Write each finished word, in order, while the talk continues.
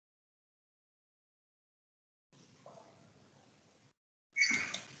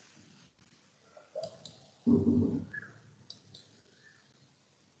So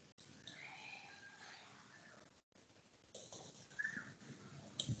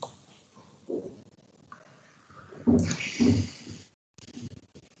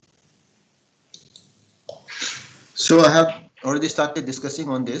I have already started discussing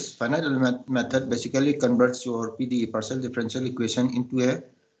on this. Finite element method basically converts your PDE, partial differential equation, into a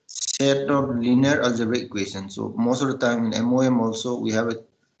set of linear algebraic equations. So most of the time in MOM also we have an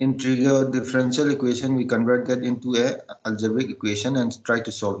integral differential equation. We convert that into a algebraic equation and try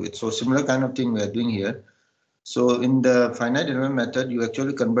to solve it. So similar kind of thing we are doing here. So in the finite element method, you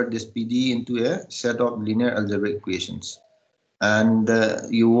actually convert this PDE into a set of linear algebraic equations. And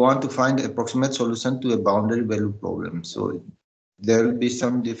you want to find the approximate solution to a boundary value problem. So there will be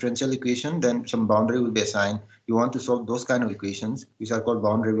some differential equation, then some boundary will be assigned. You want to solve those kind of equations, which are called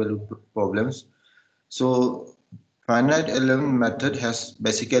boundary value problems. So finite element method has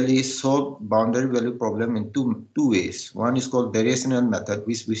basically solved boundary value problem in two ways. One is called variational method,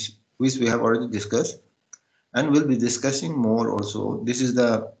 which we have already discussed, and we'll be discussing more also. This is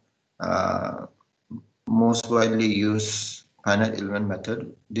the most widely used finite element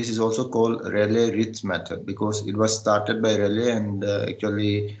method. This is also called Rayleigh-Ritz method because it was started by Rayleigh and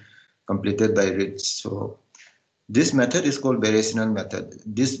actually completed by Ritz. So this method is called variational method.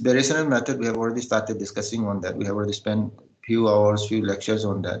 This variational method, we have already started discussing on that. We have already spent few hours, few lectures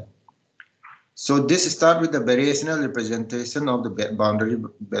on that. So this starts with the variational representation of the boundary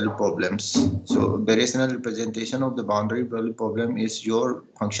value problems. So variational representation of the boundary value problem is your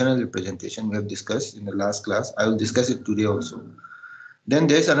functional representation we have discussed in the last class. I will discuss it today also. Then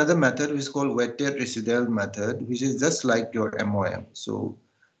there's another method which is called weighted residual method, which is just like your MOM. So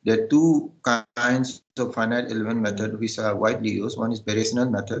there are two kinds of finite element method which are widely used. One is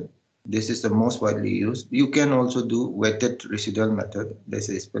variational method. This is the most widely used. You can also do weighted residual method. There's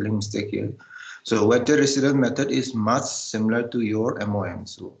a spelling mistake here. So weighted residual method is much similar to your MOM.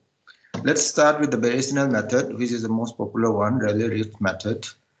 So let's start with the variational method, which is the most popular one, Rayleigh-Ritz method.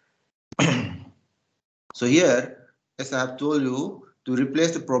 So here, as I have told you, to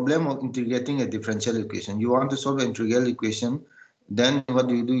replace the problem of integrating a differential equation, you want to solve an integral equation, then what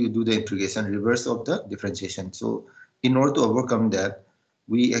do? You do the integration, reverse of the differentiation. So in order to overcome that,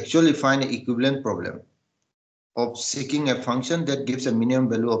 we actually find an equivalent problem of seeking a function that gives a minimum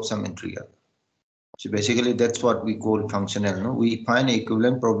value of some integral. So basically that's what we call functional. No? We find an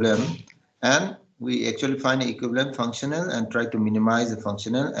equivalent problem and we actually find an equivalent functional and try to minimize the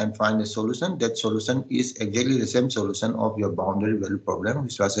functional and find a solution. That solution is exactly the same solution of your boundary value problem,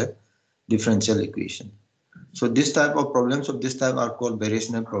 which was a differential equation. So this type of problems of this type are called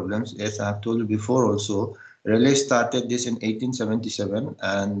variational problems. As I have told you before also, Rayleigh started this in 1877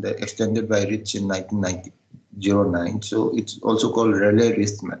 and extended by Ritz in 1909. So it's also called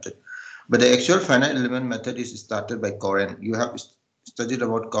Rayleigh-Ritz method. But the actual finite element method is started by Coren. You have studied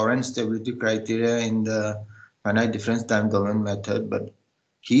about Coren stability criteria in the finite difference time domain method, but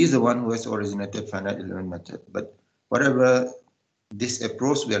he is the one who has originated finite element method. But whatever this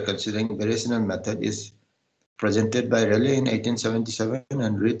approach we are considering, variational method, is presented by Rayleigh in 1877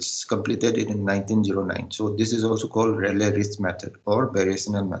 and Ritz completed it in 1909. So this is also called Rayleigh-Ritz method or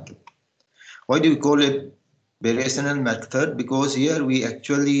variational method. Why do we call it variational method? Because here we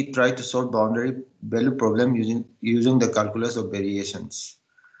actually try to solve boundary value problem using the calculus of variations.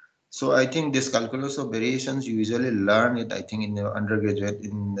 So I think this calculus of variations you usually learn it, I think, in your undergraduate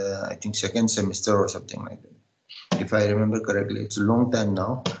in the, I think, second semester or something like that, if I remember correctly. It's a long time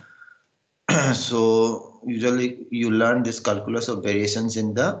now. So usually you learn this calculus of variations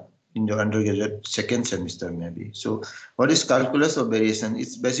in your undergraduate second semester maybe. So what is calculus of variation?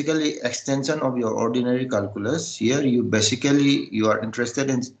 It's basically extension of your ordinary calculus. Here you are interested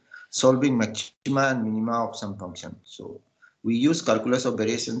in solving maxima and minima of some function. So we use calculus of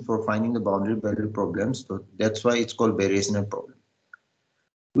variation for finding the boundary value problems. So that's why it's called variational problem.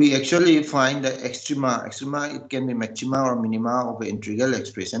 We actually find the extrema. Extrema, it can be maxima or minima of an integral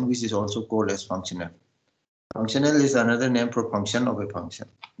expression, which is also called as functional. Functional is another name for function of a function.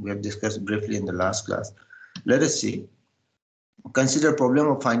 We have discussed briefly in the last class. Let us see. Consider problem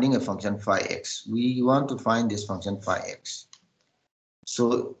of finding a function phi x. We want to find this function phi x.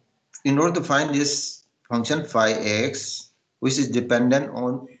 So in order to find this function phi x, which is dependent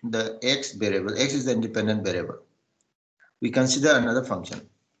on the x variable, x is the independent variable, we consider another function,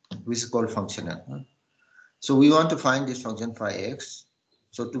 which is called functional. So we want to find this function phi x.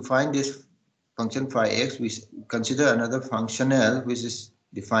 So to find this function phi x, we consider another functional which is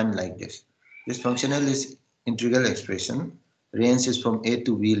defined like this. This functional is integral expression. Range is from a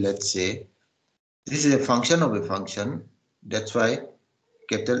to b, let's say. This is a function of a function. That's why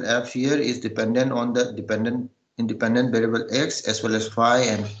capital F here is dependent on the independent variable x as well as phi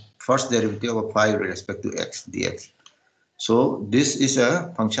and first derivative of phi with respect to x dx. So this is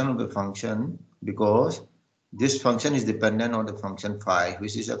a function of a function because this function is dependent on the function phi,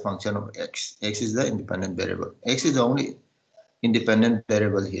 which is a function of x. X is the independent variable. X is the only independent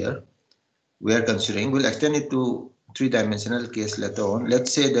variable here we are considering. We'll extend it to three-dimensional case later on.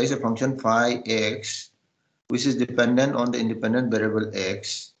 Let's say there is a function phi x which is dependent on the independent variable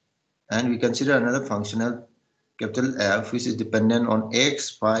x, and we consider another functional capital F which is dependent on x,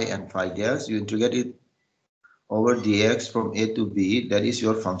 phi, and phi dash. You integrate it over dx from a to b. That is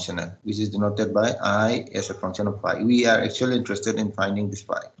your functional, which is denoted by I as a function of phi. We are actually interested in finding this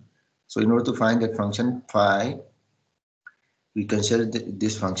phi. So in order to find that function phi, we consider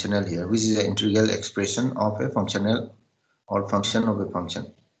this functional here, which is an integral expression of a functional or function of a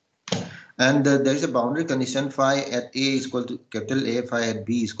function. And there is a boundary condition phi at a is equal to capital A, phi at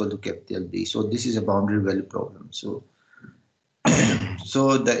b is equal to capital B. So this is a boundary value problem. So,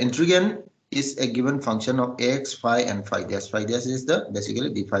 so the integrand is a given function of x, phi, and phi dash. Phi dash is the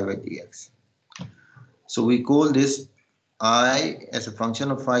basically d phi by dx. So we call this I as a function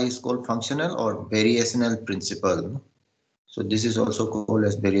of phi is called functional or variational principle. So this is also called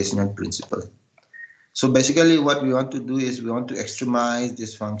as variational principle. So basically what we want to do is we want to extremize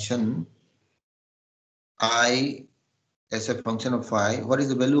this function I as a function of phi. What is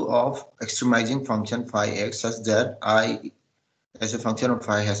the value of extremizing function phi x such that I as a function of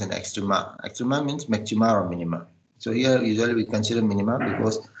phi has an extrema? Extrema means maxima or minima. So here usually we consider minima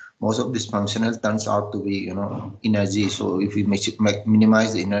because most of this functional turns out to be, energy. So if we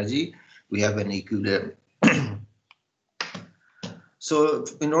minimize the energy, we have an equilibrium. So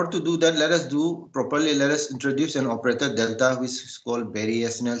in order to do that, let us introduce an operator delta, which is called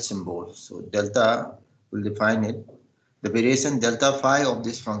variational symbol. So delta, will define it. The variation delta phi of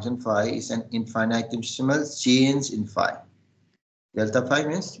this function phi is an infinitesimal change in phi. Delta phi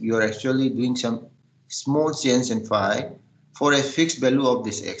means you are actually doing some small change in phi for a fixed value of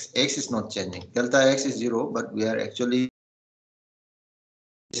this x. X is not changing. Delta x is 0, but we are actually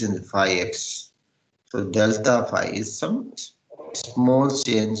in phi x. So delta phi is some small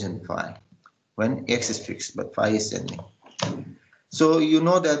change in phi when x is fixed, but phi is changing. So you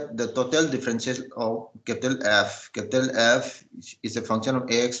know that the total differential of capital F is a function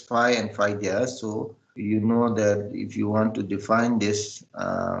of x, phi, and phi dash. So you know that if you want to define this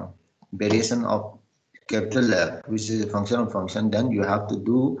variation of capital F, which is a function of function, then you have to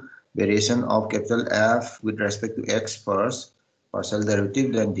do variation of capital F with respect to x first, partial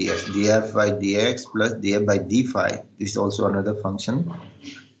derivative, then dx, df by dx plus df by d phi. This is also another function.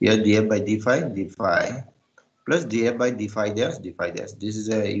 Here df by d phi plus df by d phi dash. This is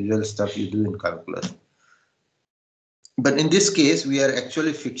the usual stuff you do in calculus. But in this case, we are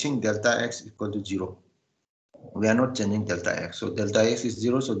actually fixing delta x equal to 0. We are not changing delta x. So delta x is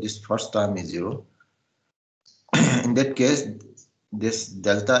 0, so this first term is 0. In that case, this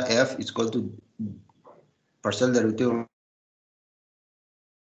delta f is equal to partial derivative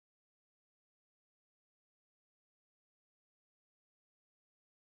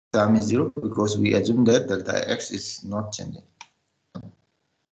term is 0 because we assume that delta x is not changing.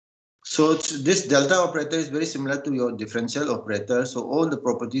 So this delta operator is very similar to your differential operator. So all the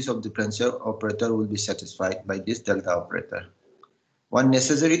properties of differential operator will be satisfied by this delta operator. One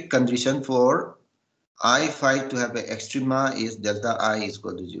necessary condition for I phi to have an extrema is delta I is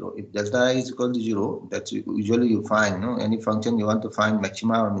equal to 0. If delta I is equal to 0, that's usually you find, any function you want to find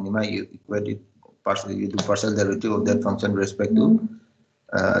maxima or minima, you equate it partially, you do partial derivative of that function with respect to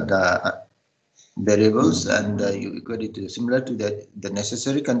the variables, and you equate it to similar to that. The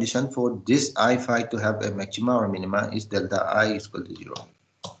necessary condition for this I phi to have a maxima or minima is delta I is equal to 0.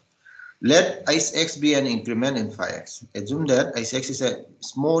 Let is x be an increment in phi x. Assume that is x is a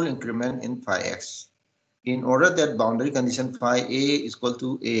small increment in phi x. In order that boundary condition phi a is equal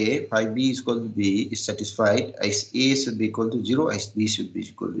to a, phi b is equal to b is satisfied, is a should be equal to 0, is b should be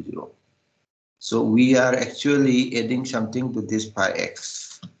equal to 0. So we are actually adding something to this phi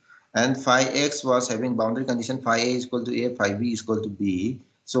x. And phi x was having boundary condition phi a is equal to a, phi b is equal to b.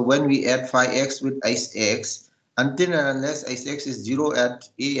 So when we add phi x with is x, until and unless is x is 0 at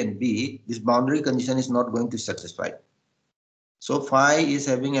a and b, this boundary condition is not going to satisfy. So phi is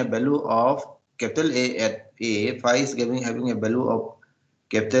having a value of capital A at A, phi is having a value of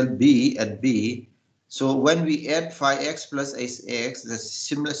capital B at B. So when we add phi x plus is x, the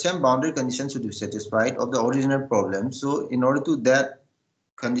same boundary condition should be satisfied of the original problem. So in order to that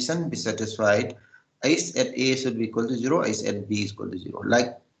condition be satisfied, is at A should be equal to 0, is at B is equal to 0,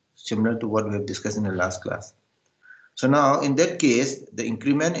 like similar to what we have discussed in the last class. So now in that case, the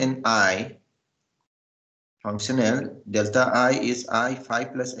increment in I functional delta I is I phi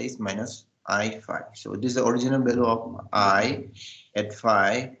plus h minus I phi. So this is the original value of I at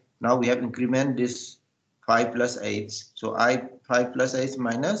phi. Now we have increment this phi plus h. So I phi plus h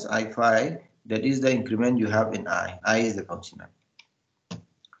minus I phi, that is the increment you have in I. I is the functional.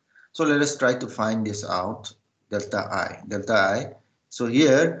 So let us try to find this out, delta I. Delta I. So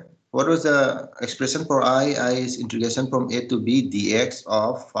here, what was the expression for I? I is integration from a to b dx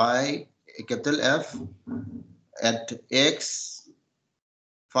of phi capital F at x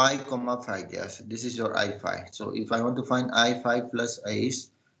phi comma phi dash. This is your I phi. So if I want to find I phi plus h,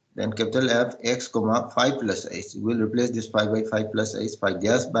 then capital F x comma phi plus h. We'll replace this phi by phi plus h, phi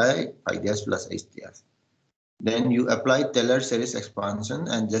dash by phi dash plus h dash. Then you apply Taylor series expansion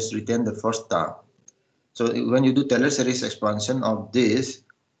and just retain the first term. So when you do Taylor series expansion of this,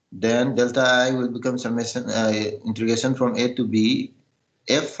 then delta I will become summation integration from a to b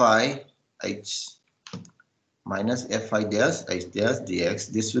f phi h minus f phi dash h dash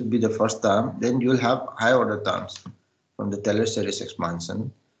dx. This would be the first term. Then you will have higher order terms from the Taylor series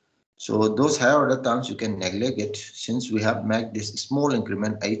expansion. So those higher order terms you can neglect it since we have made this small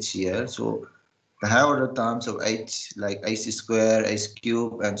increment h here. So the higher order terms of h like h square, h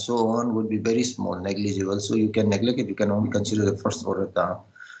cube, and so on would be very small, negligible. So you can neglect it. You can only consider the first order term.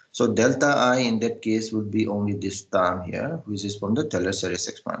 So delta I in that case would be only this term here, which is from the Taylor series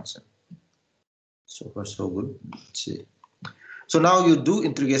expansion. So far so good. Let's see. So now you do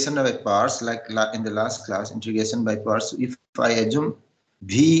integration by parts like in the last class, integration by parts. So if I assume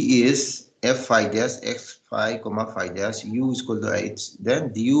v is f phi dash x phi comma phi dash u is equal to h,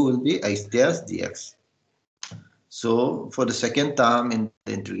 then du will be h dash dx. So for the second term in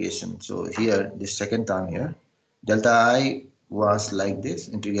the integration, so here this second term here, delta I was like this,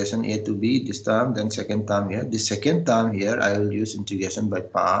 integration a to b, this term, then second term here. The second term here I will use integration by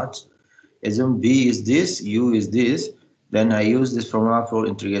parts. Assume b is this, u is this, then I use this formula for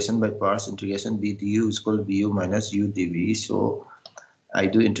integration by parts. Integration b du is equal to bu minus u dv. So I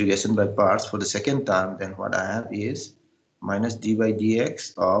do integration by parts for the second term. Then what I have is minus d by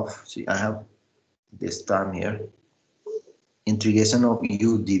dx of, see I have this term here, integration of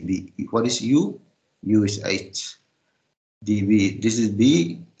u dv. What is u? U is h. dv, this is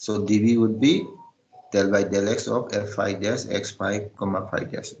b, so dv would be del by del x of f phi dash x phi comma phi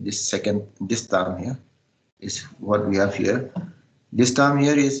dash. This term here is what we have here. This term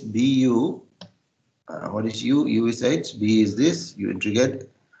here is bu. What is u? U is h. B is this. You integrate.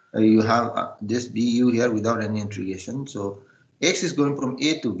 You have this bu here without any integration. So x is going from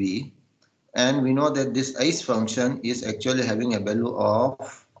a to b, and we know that this h function is actually having a value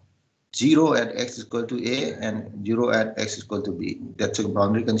of 0 at x is equal to a and 0 at x is equal to b. That's a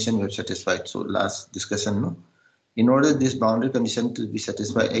boundary condition we have satisfied. So last discussion, no? In order this boundary condition to be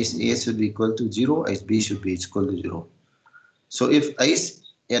satisfied, h a should be equal to 0, h b should be equal to 0. So if h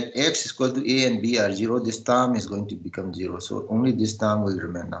at x is equal to a and b are 0, this term is going to become 0. So only this term will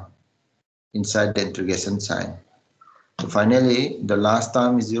remain now inside the integration sign. So finally, the last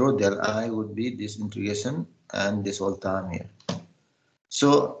term is 0, del I would be this integration and this whole term here.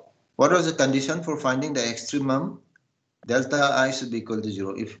 So what was the condition for finding the extremum? Delta I should be equal to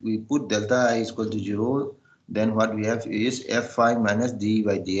 0. If we put delta I is equal to 0, then what we have is f phi minus d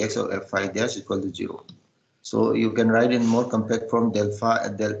by dx of f phi dash equal to 0. So you can write in more compact form del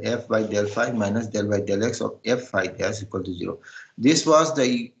f by del phi minus del by del x of f phi dash equal to 0. This was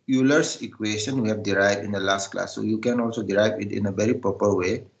the Euler's equation we have derived in the last class. So you can also derive it in a very proper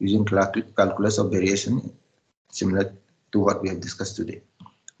way using calculus of variation similar to what we have discussed today.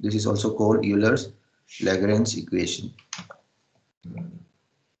 This is also called Euler's Lagrange equation.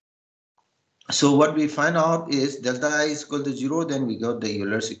 So what we find out is delta I is equal to 0, then we got the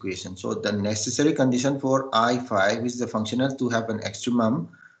Euler's equation. So the necessary condition for I phi, which is the functional to have an extremum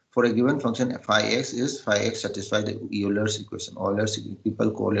for a given function phi x, is phi x satisfy the Euler's equation. Euler's, people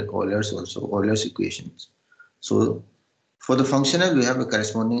call it Euler's also, Euler's equations. So for the functional, we have a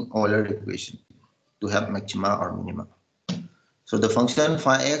corresponding Euler equation to have maxima or minima. So the function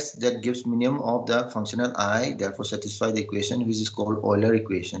phi x that gives minimum of the functional I, therefore satisfy the equation which is called Euler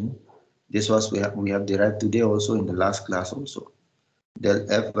equation. This was we have derived today also in the last class also. Del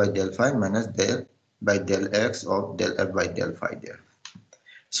f by del phi minus del by del x of del f by del phi there.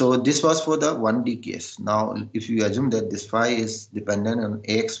 So this was for the 1D case. Now if you assume that this phi is dependent on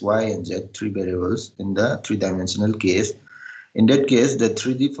x, y, and z, three variables in the three-dimensional case, in that case the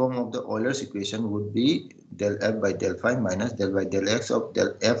 3D form of the Euler's equation would be del f by del phi minus del by del x of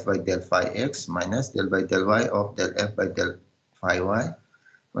del f by del phi x minus del by del y of del f by del phi y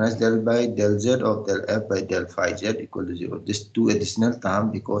minus del by del z of del f by del phi z equal to 0. This two additional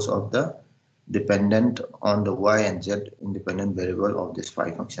term because of the dependent on the y and z independent variable of this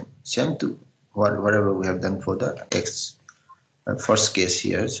phi function. Same to whatever we have done for the x first case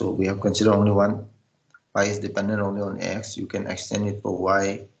here. So we have considered only one. Phi is dependent only on x. You can extend it for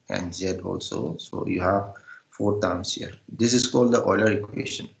y and z also. So you have 4 terms here. This is called the Euler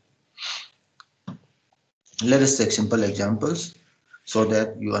equation. Let us take simple examples so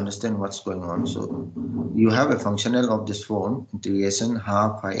that you understand what's going on. So you have a functional of this form, integration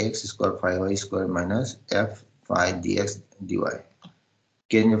half phi x square phi y square minus f phi dx dy.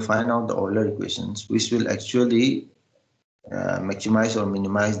 Can you find out the Euler equations which will actually maximize or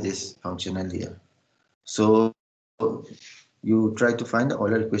minimize this functional here? So you try to find the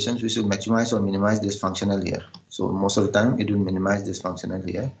Euler equations which will maximize or minimize this functional here. So most of the time it will minimize this functional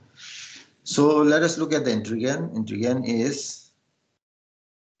here. So let us look at the integrand. Integrand is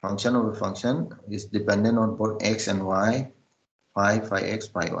function of a function is dependent on both x and y, phi x,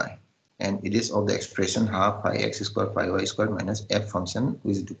 phi y. And it is of the expression half phi x square phi y square minus f function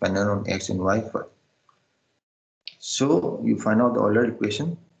which is dependent on x and y. So you find out the Euler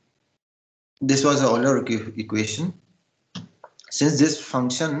equation. This was the Euler equation. Since this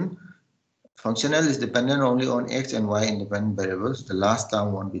functional is dependent only on x and y independent variables, the last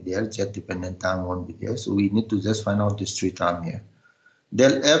term won't be there, z dependent term won't be there. So we need to just find out this 3 term here.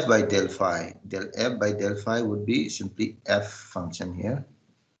 Del f by del phi. Del f by del phi would be simply f function here.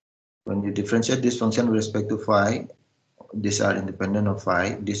 When you differentiate this function with respect to phi, these are independent of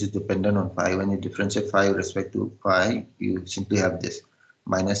phi. This is dependent on phi. When you differentiate phi with respect to phi, you simply have this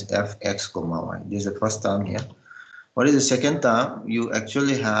minus fx comma y. This is the first term here. What is the second term? You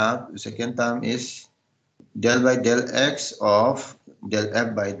actually have the second term is del by del x of del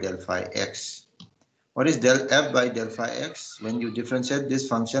f by del phi x. What is del f by del phi x? When you differentiate this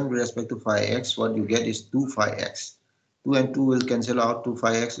function with respect to phi x, what you get is 2 phi x. 2 and 2 will cancel out 2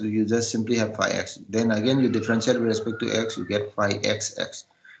 phi x, so you just simply have phi x. Then again you differentiate with respect to x, you get phi x x.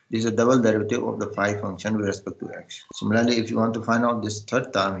 This is a double derivative of the phi function with respect to x. Similarly, if you want to find out this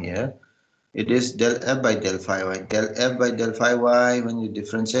third term here, it is del f by del phi y. Del f by del phi y, when you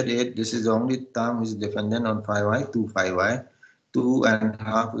differentiate it, this is the only term which is dependent on phi y, 2 phi y.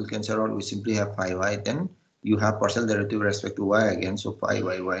 2.5 will cancel out, we simply have phi y. Then you have partial derivative with respect to y again, so phi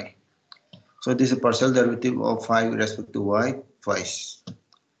y y. So this is a partial derivative of phi with respect to y twice.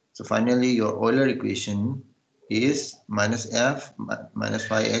 So finally your Euler equation is minus f minus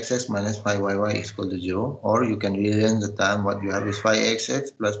phi xx minus phi yy is equal to 0, or you can rearrange the term. What you have is phi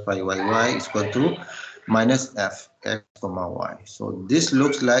xx plus phi yy is equal to minus f x comma y. So this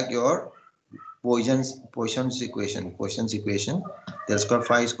looks like your Poisson's equation. Del square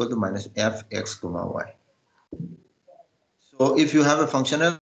phi is equal to minus f x comma y. So if you have a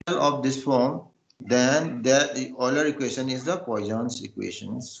functional of this form, then the Euler equation is the Poisson's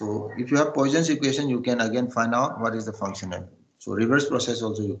equation. So if you have Poisson's equation, you can again find out what is the functional. So reverse process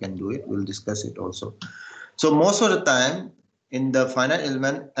also you can do it. We'll discuss it also. So most of the time in the finite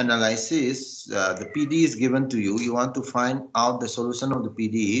element analysis, the PDE is given to you. You want to find out the solution of the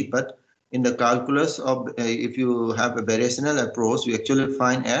PDE, but in the calculus of if you have a variational approach, you actually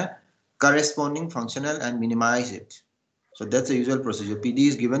find a corresponding functional and minimize it. So that's the usual procedure. PD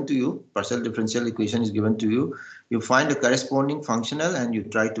is given to you, partial differential equation is given to you. You find the corresponding functional and you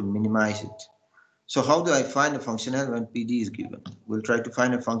try to minimize it. So how do I find a functional when PD is given? We'll try to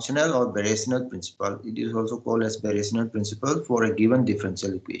find a functional or variational principle. It is also called as variational principle for a given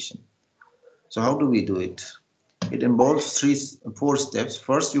differential equation. So how do we do it? It involves 4 steps.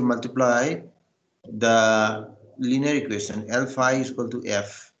 First, you multiply the linear equation. L phi is equal to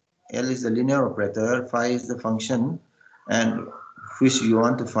F. L is the linear operator, phi is the function, and which you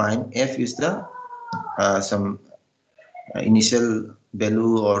want to find. F is the some initial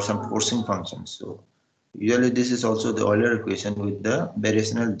value or some forcing function. So usually this is also the Euler equation with the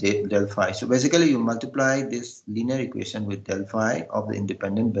variational del phi. So basically you multiply this linear equation with del phi of the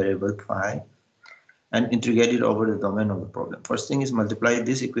independent variable phi and integrate it over the domain of the problem. First thing is multiply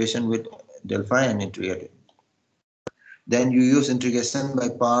this equation with del phi and integrate it. Then you use integration by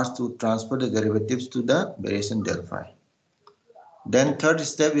parts to transfer the derivatives to the variation del phi. Then third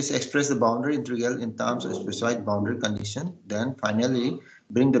step is express the boundary integral in terms of specified boundary condition. Then finally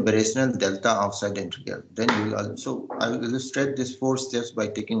bring the variational delta outside the integral. Then you will also, I will illustrate these 4 steps by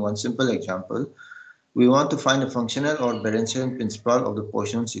taking one simple example. We want to find a functional or variational principle of the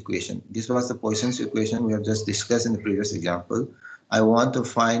Poisson's equation. This was the Poisson's equation we have just discussed in the previous example. I want to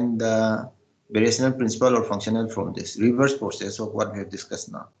find the variational principle or functional from this reverse process of what we have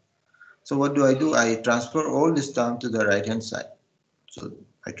discussed now. So what do? I transfer all this term to the right hand side. So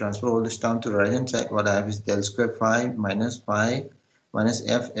I transfer all this term to the right hand side. What I have is del square phi minus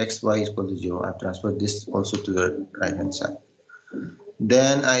f x y is equal to 0. I transfer this also to the right hand side.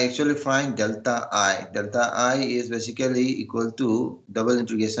 Then I actually find delta I. Delta I is basically equal to double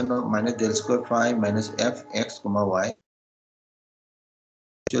integration of minus del square phi minus f x comma y.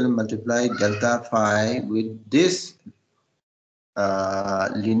 Actually multiply delta phi with this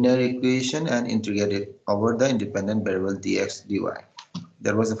linear equation and integrate it over the independent variable dx dy.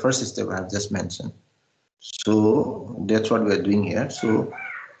 That was the first step I have just mentioned. So that's what we are doing here. So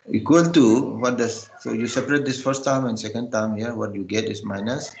equal to what does, so you separate this first term and second term here, what you get is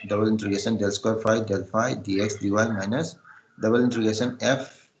minus double integration del square phi del phi dx dy minus double integration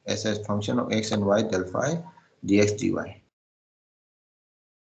f as a function of x and y del phi dx dy.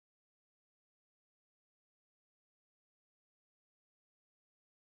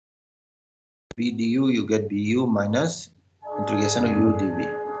 B du, you get bu minus integration of u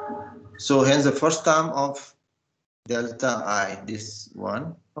dv. So hence the first term of delta I, this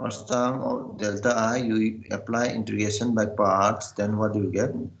one, first term of delta I, you apply integration by parts, then what do you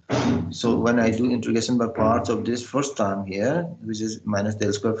get? So when I do integration by parts of this first term here, which is minus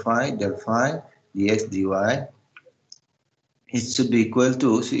del square phi dx dy, it should be equal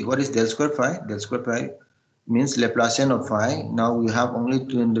to, see what is del square phi? Del square phi means Laplacian of phi. Now we have only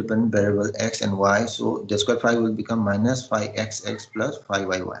two independent variables x and y, so del square phi will become minus phi xx plus phi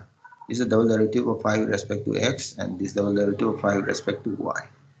yy. This is the double derivative of phi with respect to x, and this double derivative of phi with respect to y.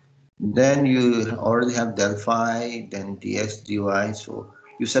 Then you already have del phi, then dx dy. So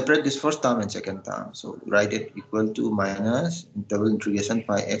you separate this first term and second term. So write it equal to minus double integration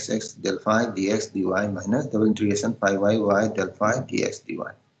phi xx del phi dx dy minus double integration phi yy del phi dx dy.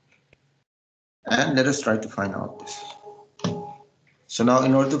 And let us try to find out this. So now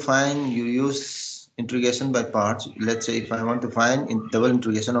in order to find, you use integration by parts. Let's say if I want to find double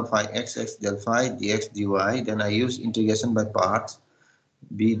integration of phi xx del phi dx dy, then I use integration by parts.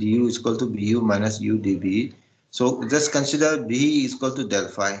 B du is equal to bu minus u dv. So just consider b is equal to del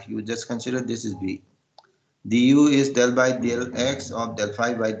phi. You just consider this is b. Du is del by del x of del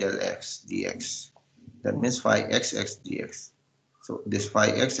phi by del x dx. That means phi xx dx. So this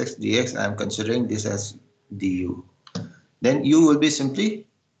phi xx dx, I am considering this as du. Then u will be simply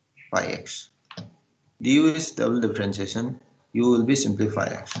phi x. Du is double differentiation. U will be simply phi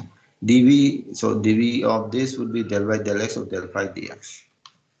x. dv, so dv of this would be del by del x of del phi dx.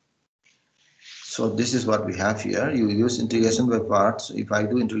 So this is what we have here. You use integration by parts. If I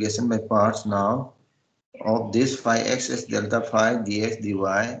do integration by parts now of this phi x as delta phi dx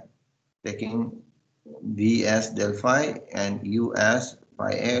dy, taking v as del phi and u as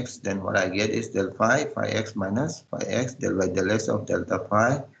phi x, then what I get is del phi x minus phi x del by del x of delta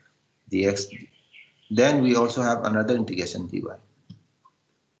phi dx. Then we also have another integration dy.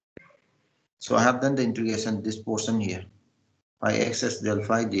 So I have done the integration, this portion here. Phi x as del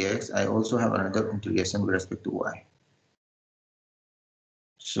phi dx. I also have another integration with respect to y.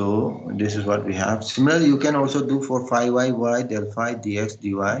 So this is what we have. Similarly, you can also do for phi y del phi dx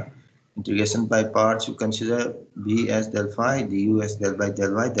dy. Integration by parts, you consider b as del phi, du as del by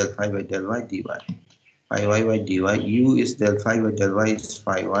del y by del y dy. Phi y dy, u is del phi by del y is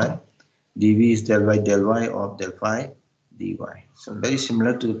phi y, dv is del by del y of del phi dy. So very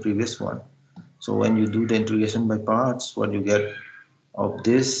similar to the previous one. So when you do the integration by parts, what you get of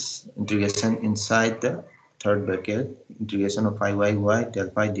this integration inside the third bracket, integration of phi y del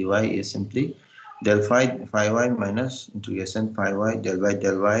phi dy is simply del phi y minus integration phi y del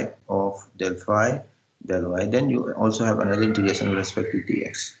y of del phi del y. Then you also have another integration with respect to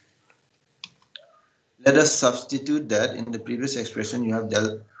dx. Let us substitute that in the previous expression. You have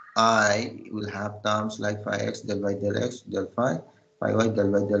del I will have terms like phi x del by del x del phi y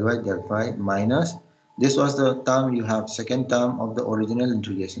del by del phi minus, this was the term you have, second term of the original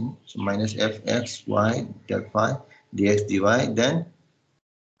integration, so minus fx y del phi dx dy. Then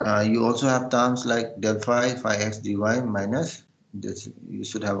you also have terms like del phi x dy minus this, you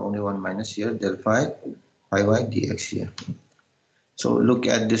should have only one minus here, del phi y dx here. So look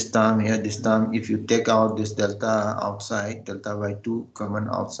at this term here, this term, if you take out this delta outside, delta by 2 common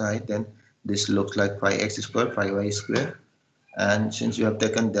outside, then this looks like phi x square, phi y square. And since you have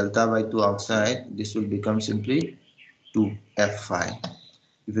taken delta by 2 outside, this will become simply 2f phi.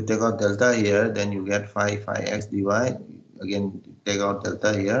 If you take out delta here, then you get phi x dy. Again, take out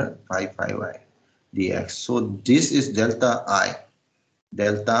delta here, phi y dx. So this is delta I.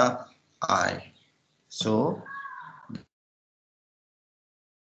 So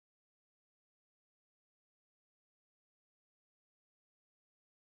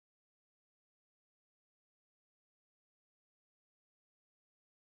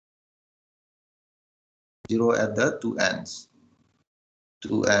 0 at the two ends.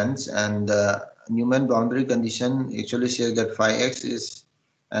 And the Newman boundary condition actually says that phi x is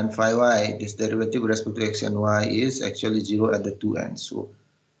and phi y, this derivative with respect to x and y, is actually 0 at the two ends. So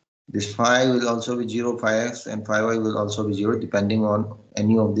this phi will also be 0, phi x and phi y will also be 0 depending on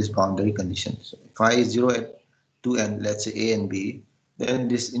any of these boundary conditions. So if phi is 0 at two ends, let's say a and b, then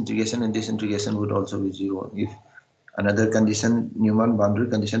this integration and this integration would also be 0. If another condition, Newman boundary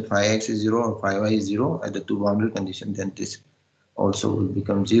condition, phi x is 0 or phi y is 0 at the two boundary condition, then this also will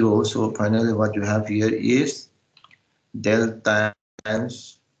become 0. So finally what you have here is delta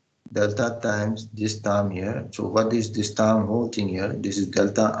times this term here. So what is this term, whole thing here? This is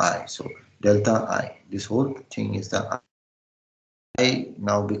delta I. So delta I, this whole thing is the I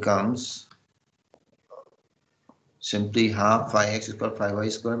now becomes simply half phi x square phi y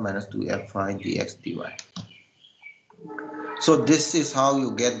square minus 2f phi dx dy. So this is how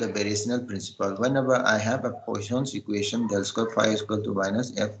you get the variational principle. Whenever I have a Poisson's equation del square phi is equal to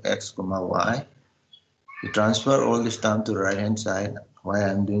minus fx comma y, you transfer all this term to the right hand side. Why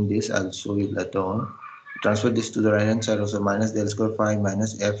I'm doing this, I'll show you later on. Transfer this to the right hand side also, minus del square phi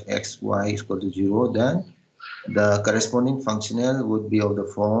minus fxy is equal to 0. Then the corresponding functional would be of the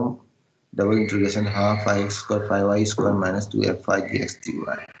form double integration half phi x square phi y square minus 2f phi dx dy.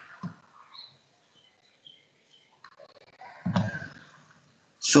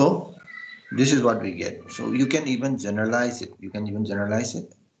 So this is what we get. So you can even generalize it.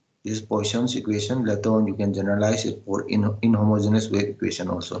 This is Poisson's equation. Later on, you can generalize it for inhomogeneous wave equation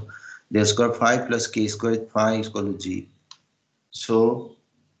also. Del square phi plus k squared phi is equal to g. So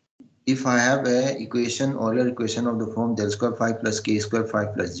if I have a equation, Euler equation of the form del square phi plus k square phi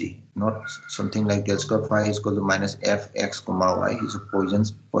plus g, not something like del square phi is equal to minus fx comma y, is a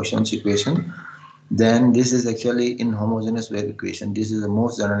Poisson's equation, then this is actually inhomogeneous wave equation. This is the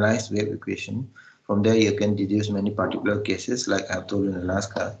most generalized wave equation. From there you can deduce many particular cases like I have told in the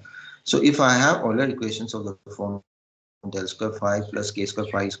last class. So if I have Euler equations of the form del square phi plus k square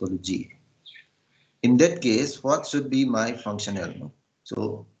phi is equal to g, in that case what should be my functional?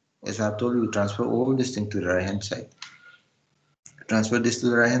 So as I have told you, transfer all this thing to the right hand side. Transfer this to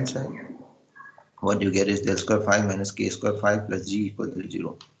the right hand side. What you get is del square phi minus k square phi plus g equal to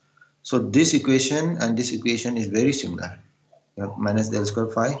 0. So this equation and this equation is very similar. You have minus del square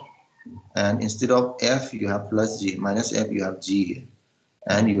phi, and instead of f you have plus g, minus f you have g here,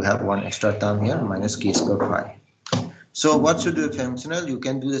 and you have one extra term here, minus k square phi. So what should be functional? You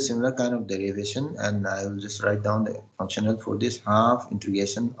can do the similar kind of derivation, and I will just write down the functional for this half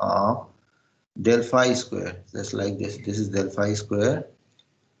integration of del phi square, just like this. This is del phi square.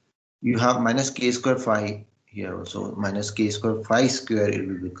 You have minus k square phi here also, minus k square phi square it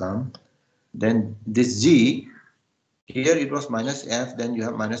will become. Then this g, here it was minus f, then you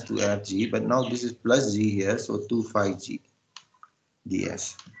have minus 2fg, but now this is plus g here, so 2 phi g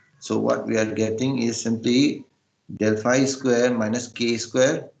ds. So what we are getting is simply del phi square minus k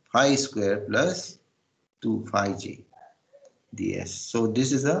square phi square plus 2 phi g ds. So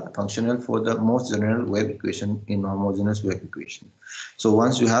this is a functional for the most general wave equation in homogeneous wave equation. So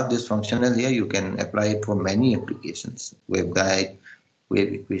once you have this functional here, you can apply it for many applications, waveguide,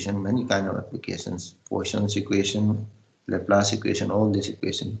 wave equation, many kind of applications, Poisson's equation, Laplace equation, all these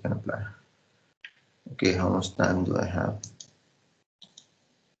equations you can apply. Okay, how much time do I have?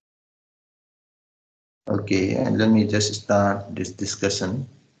 Okay, and let me just start this discussion.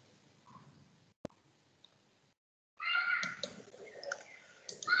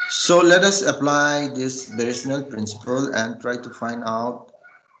 So let us apply this variational principle and try to find out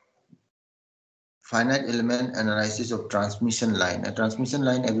finite element analysis of transmission line. A transmission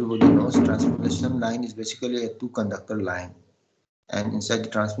line, everybody knows, transmission line is basically a two-conductor line. And inside the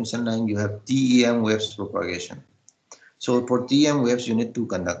transmission line, you have TEM waves propagation. So for TEM waves, you need two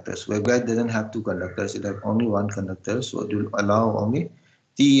conductors. Waveguide doesn't have two conductors, it has only one conductor, so it will allow only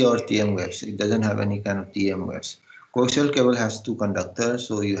TE or TM waves. It doesn't have any kind of TM waves. Coaxial cable has two conductors,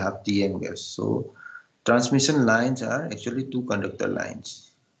 so you have TM waves. So transmission lines are actually two conductor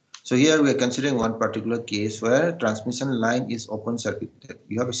lines. So here we are considering one particular case where transmission line is open circuited.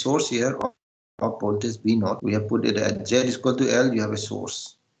 You have a source here of voltage V0. We have put it at Z is equal to L, you have a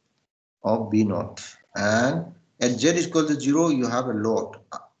source of V0. And at Z is equal to 0, you have a load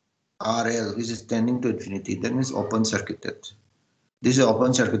RL which is tending to infinity. That means open circuited. This is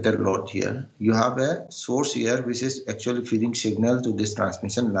open circuited load here. You have a source here which is actually feeding signal to this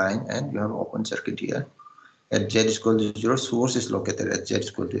transmission line, and you have open circuit here. At Z is equal to 0, source is located at Z is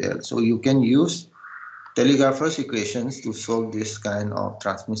equal to L. So you can use telegrapher's equations to solve this kind of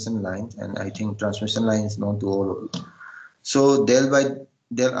transmission line, and I think transmission line is known to all of you. So del by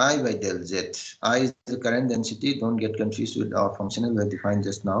del I by del Z. I is the current density. Don't get confused with our functional we have defined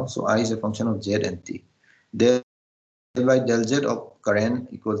just now. So I is a function of Z and T. Del by del Z of current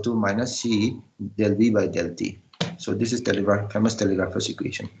equal to minus C del V by del T. So this is famous telegrapher's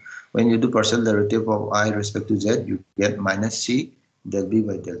equation. When you do partial derivative of I respect to Z, you get minus C del V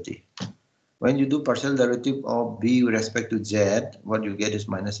by del T. When you do partial derivative of B with respect to Z, what you get is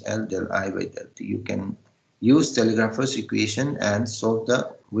minus L del I by del T. You can use telegrapher's equation and solve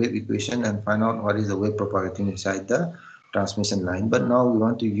the wave equation and find out what is the wave propagating inside the transmission line. But now we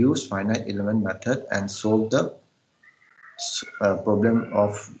want to use finite element method and solve the problem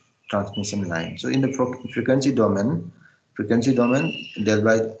of transmission line. So in the frequency domain del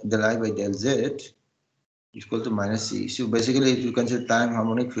I by del Z is equal to minus C. So basically, if you consider time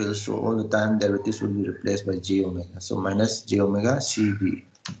harmonic fields, so all the time derivatives will be replaced by j omega. So minus j omega Cb.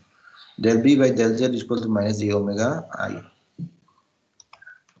 Del B by del Z is equal to minus j omega I.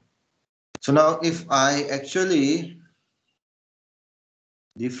 So now if I actually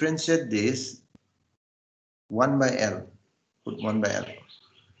differentiate this 1 by L, put 1 by L.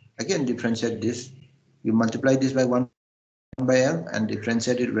 Again differentiate this. You multiply this by 1 by L and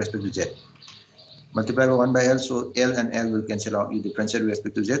differentiate it with respect to Z. Multiply by 1 by L, so L and L will cancel out. You differentiate with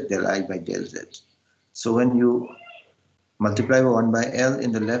respect to Z, del I by del Z. So when you multiply by 1 by L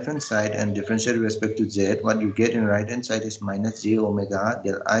in the left hand side and differentiate with respect to Z, what you get in the right hand side is minus j omega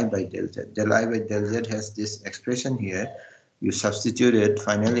del I by del Z. Del I by del Z has this expression here. You substitute it,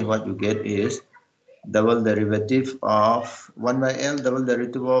 finally what you get is double derivative of 1 by L, double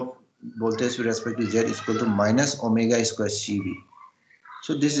derivative of voltage with respect to Z is equal to minus omega square Cv.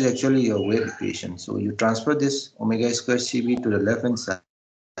 So this is actually your wave equation. So you transfer this omega square Cv to the left hand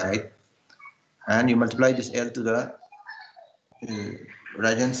side and you multiply this L to the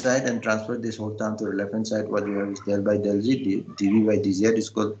right hand side and transfer this whole term to the left hand side. What you have is del by del Z, dV by dZ is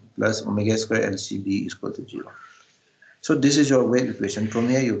equal plus omega square LCB is equal to 0. So this is your wave equation. From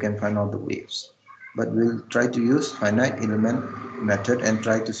here you can find out the waves. But we'll try to use finite element method and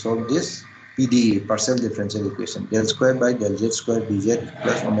try to solve this PDE, partial differential equation. Del square by del Z square dZ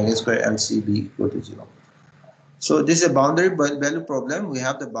plus omega square LCB equal to 0. So this is a boundary value problem. We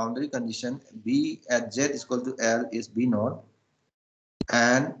have the boundary condition B at Z is equal to L is B naught.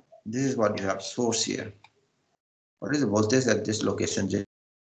 And this is what you have, source here. What is the voltage at this location? Z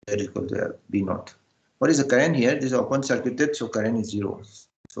is equal to L, B naught. What is the current here? This is open circuited, so current is 0.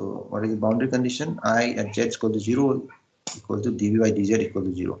 So what is the boundary condition? I at Z is equal to 0 equal to dV by dZ equal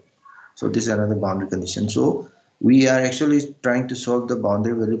to 0. So this is another boundary condition. So we are actually trying to solve the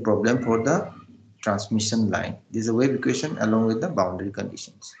boundary value problem for the transmission line. This is a wave equation along with the boundary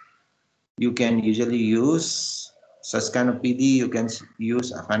conditions. You can usually use such kind of PD, you can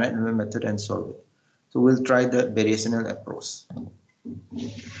use a finite element method and solve it. So we'll try the variational approach.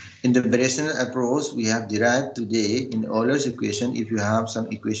 In the variational approach, we have derived today in Euler's equation, if you have some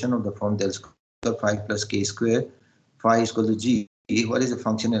equation of the form del square phi plus k square, phi is equal to g, what is the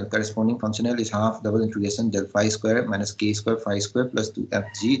functional? Corresponding functional is half double integration del phi square minus k square phi square plus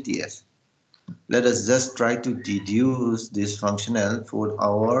 2fg ts. Let us just try to deduce this functional for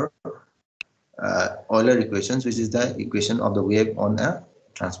our Euler equations, which is the equation of the wave on a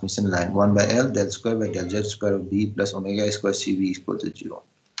transmission line. 1 by L del square by del Z square of B plus omega square CV is equal to 0.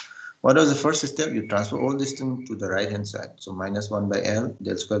 What was the first step? You transfer all this thing to the right hand side. So minus 1 by L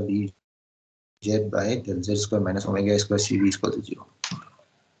del square B Z by del Z square minus omega square CV is equal to 0.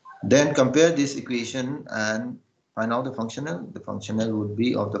 Then compare this equation and find out the functional. The functional would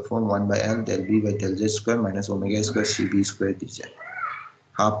be of the form 1 by L del B by del Z square minus omega square CV square dz.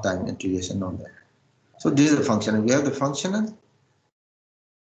 Half time integration on that. So this is the functional. We have the functional.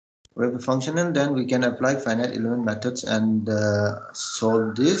 We have the functional, then we can apply finite element methods and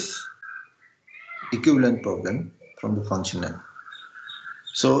solve this equivalent problem from the functional.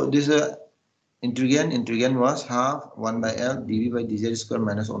 So this is a integrand. Integrand was half 1 by L dV by dz square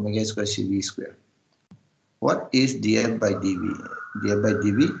minus omega square CV square. What is dF by dV? dF by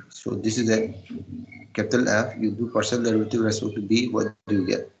dV. So this is a capital F. You do partial derivative respect to B. What do you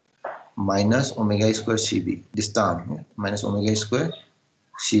get? Minus omega square CV. This term minus omega square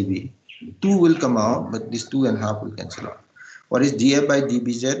CV. 2 will come out, but this 2.5 will cancel out. What is dF by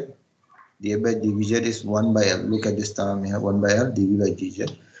dBz? dF by dBz is 1 by L. Look at this term here, 1 by L dV by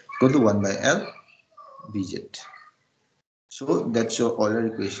dz. Go to 1 by L bz. So that's your Euler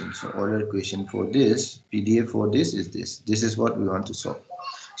equation. So Euler equation for this, PDF for this is this. This is what we want to solve.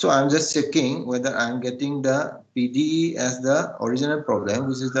 So I'm just checking whether I'm getting the PDE as the original problem,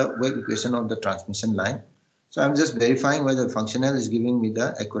 which is the wave equation of the transmission line. So I'm just verifying whether the functional is giving me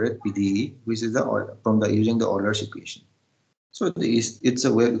the accurate PDE, which is the from the using the Euler's equation. So it's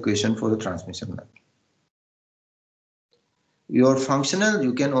a wave equation for the transmission line. Your functional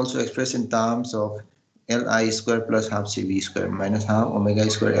you can also express in terms of Li square plus half Cv square minus half omega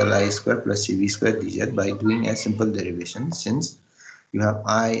square Li square plus Cv square dz by doing a simple derivation, since you have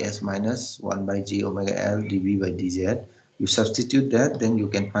I as minus 1 by g omega L dV by dz. You substitute that, then you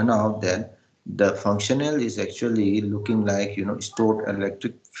can find out that the functional is actually looking like, you know, stored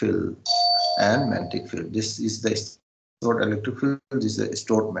electric field and magnetic field. This is the stored electric field, this is the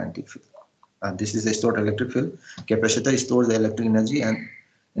stored magnetic field. This is the stored electric field. Capacitor stores the electric energy and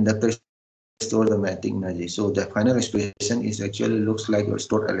inductor stores the magnetic energy. So the final expression is actually looks like your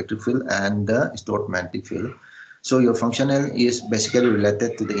stored electric field and the stored magnetic field. So your functional is basically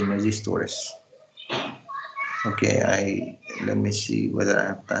related to the energy storage. Okay, let me see whether I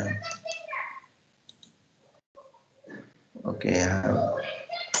have time. Okay, I have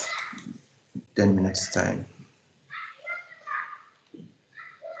 10 minutes time.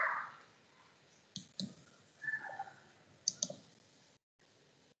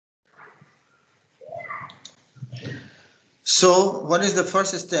 So what is the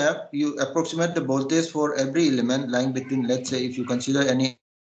first step? You approximate the voltage for every element lying between, let's say, if you consider any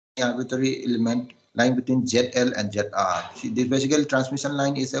arbitrary element lying between ZL and ZR. See, this basically transmission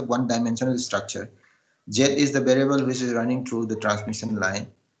line is a one-dimensional structure. Z is the variable which is running through the transmission line.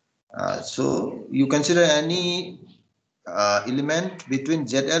 So you consider any element between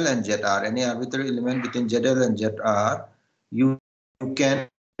ZL and ZR, any arbitrary element between ZL and ZR, you can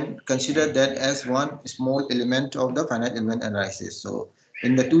consider that as one small element of the finite element analysis. So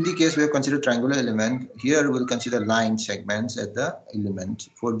in the 2D case, we have considered triangular element. Here we'll consider line segments as the element.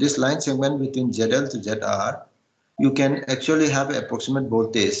 For this line segment between ZL to ZR, you can actually have an approximate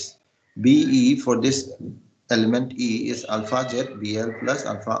voltage. BE for this element E is alpha Z BL plus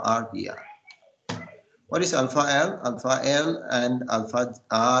alpha R BR. What is alpha L? Alpha L and alpha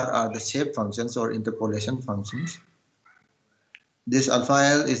R are the shape functions or interpolation functions. This alpha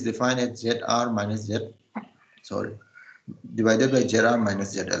L is defined as ZR minus divided by ZR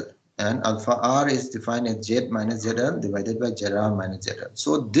minus ZL. And alpha R is defined as Z minus ZL divided by ZR minus ZL.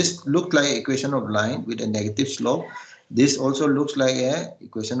 So this looks like equation of line with a negative slope. This also looks like a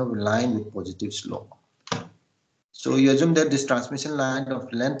equation of line with positive slope. So you assume that this transmission line of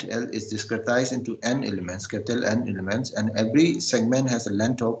length L is discretized into n elements, capital N elements, and every segment has a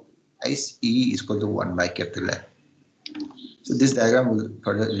length of S E is equal to 1 by capital N. So this diagram will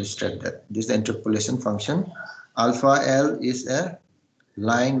further illustrate that. This is the interpolation function. Alpha L is a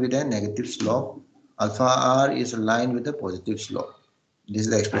line with a negative slope. Alpha R is a line with a positive slope. This is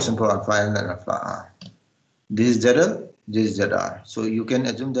the expression for alpha L and alpha R. This is ZL, this is ZR. So you can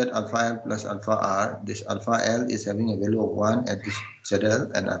assume that alpha L plus alpha R, this alpha L is having a value of 1 at this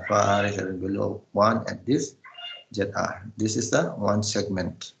ZL and alpha R is having a value of 1 at this ZR. This is the one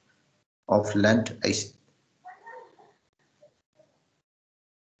segment of length S.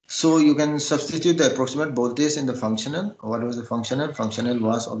 So you can substitute the approximate voltage in the functional. What was the functional? Functional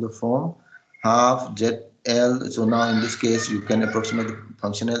was of the form half ZL. So now in this case, you can approximate the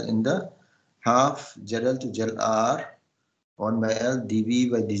functional in the half ZL to ZR 1 by L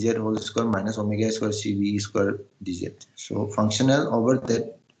dV by dz whole square minus omega square CV square dz. So functional over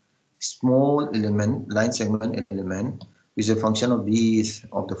that small element, line segment element, is a function of V is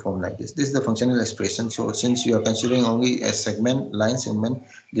of the form like this. This is the functional expression. So since you are considering only a segment, line segment,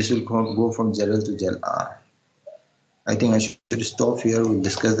 this will go from ZL to ZR. I think I should stop here. We'll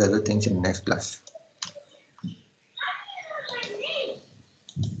discuss the other things in the next class.